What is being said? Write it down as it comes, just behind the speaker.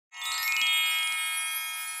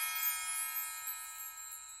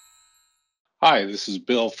Hi, this is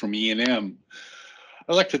Bill from EandM.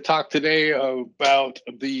 I'd like to talk today about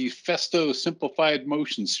the Festo Simplified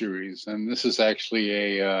Motion Series. And this is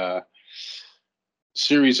actually a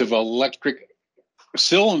series of electric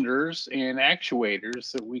cylinders and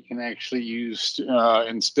actuators that we can actually use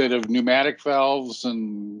instead of pneumatic valves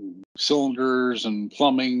and cylinders and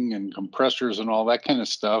plumbing and compressors and all that kind of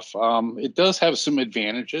stuff. It does have some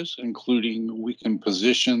advantages, including we can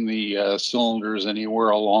position the cylinders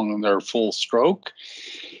anywhere along their full stroke.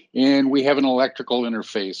 And we have an electrical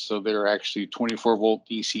interface. So they're actually 24 volt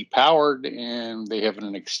DC powered, and they have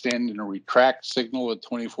an extend and a retract signal at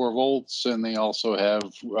 24 volts. And they also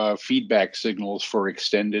have feedback signals for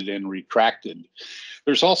extended and retracted.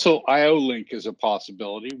 There's also IO link as a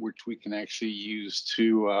possibility, which we can actually use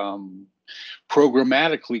to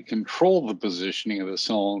programmatically control the positioning of the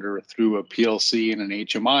cylinder through a PLC and an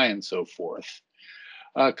HMI and so forth.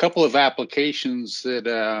 A couple of applications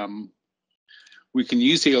that we can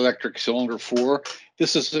use the electric cylinder for.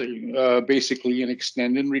 This is basically an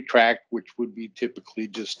extend and retract, which would be typically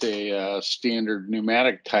just a standard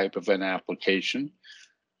pneumatic type of an application.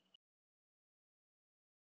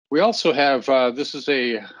 We also have, this is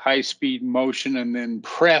a high-speed motion and then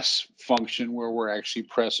press function where we're actually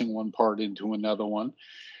pressing one part into another one,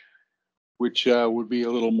 which would be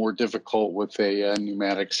a little more difficult with a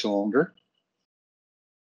pneumatic cylinder.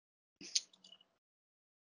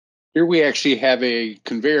 Here we actually have a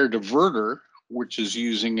conveyor diverter, which is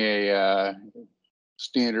using a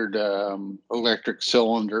standard electric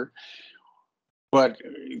cylinder. But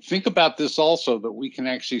think about this also, that we can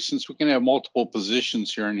actually, since we can have multiple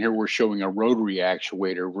positions here, and here we're showing a rotary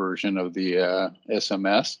actuator version of the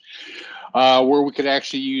SMS, where we could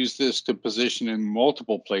actually use this to position in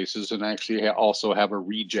multiple places and actually also have a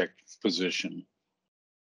reject position.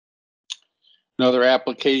 Another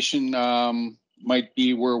application might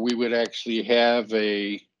be where we would actually have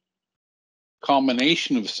a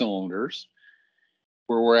combination of cylinders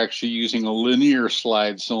where we're actually using a linear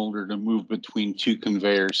slide cylinder to move between two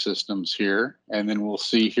conveyor systems here. And then we'll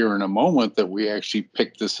see here in a moment that we actually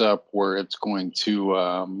pick this up where it's going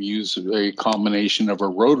to use a combination of a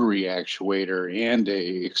rotary actuator and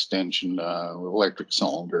a extension electric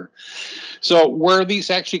cylinder. So where these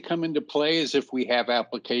actually come into play is if we have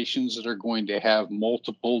applications that are going to have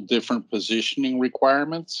multiple different positioning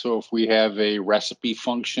requirements. So if we have a recipe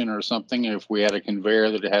function or something, if we had a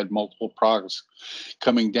conveyor that had multiple products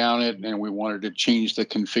coming down it and we wanted to change the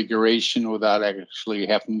configuration without actually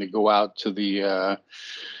having to go out to the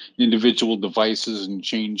individual devices and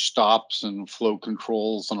change stops and flow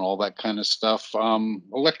controls and all that kind of stuff,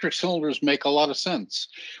 electric cylinders make a lot of sense.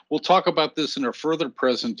 We'll talk about this in a further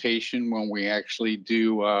presentation when we actually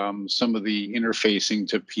do some of the interfacing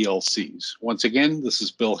to PLCs. Once again, this is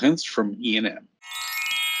Bill Hintz from EandM.